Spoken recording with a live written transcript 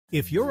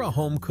If you're a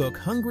home cook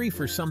hungry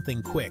for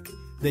something quick,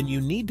 then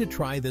you need to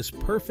try this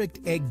perfect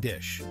egg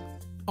dish.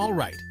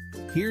 Alright,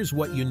 here's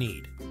what you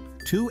need.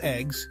 2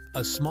 eggs,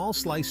 a small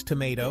sliced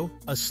tomato,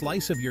 a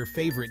slice of your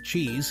favorite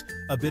cheese,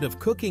 a bit of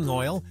cooking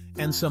oil,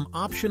 and some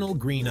optional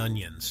green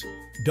onions.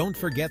 Don't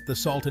forget the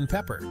salt and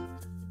pepper.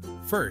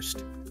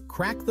 First,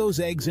 crack those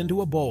eggs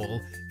into a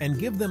bowl and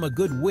give them a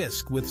good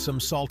whisk with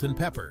some salt and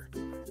pepper.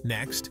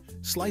 Next,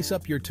 slice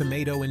up your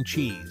tomato and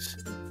cheese.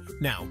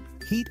 Now,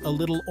 heat a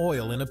little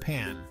oil in a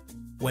pan.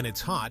 When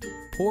it's hot,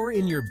 pour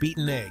in your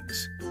beaten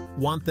eggs.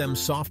 Want them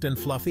soft and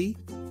fluffy?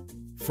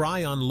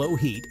 Fry on low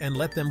heat and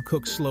let them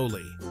cook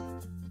slowly.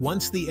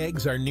 Once the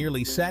eggs are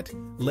nearly set,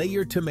 lay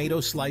your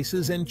tomato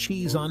slices and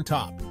cheese on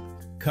top.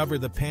 Cover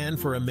the pan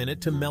for a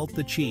minute to melt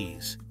the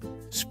cheese.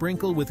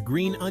 Sprinkle with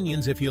green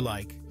onions if you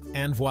like,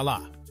 and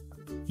voila!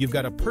 You've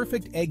got a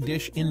perfect egg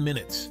dish in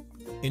minutes.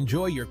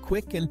 Enjoy your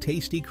quick and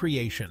tasty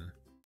creation.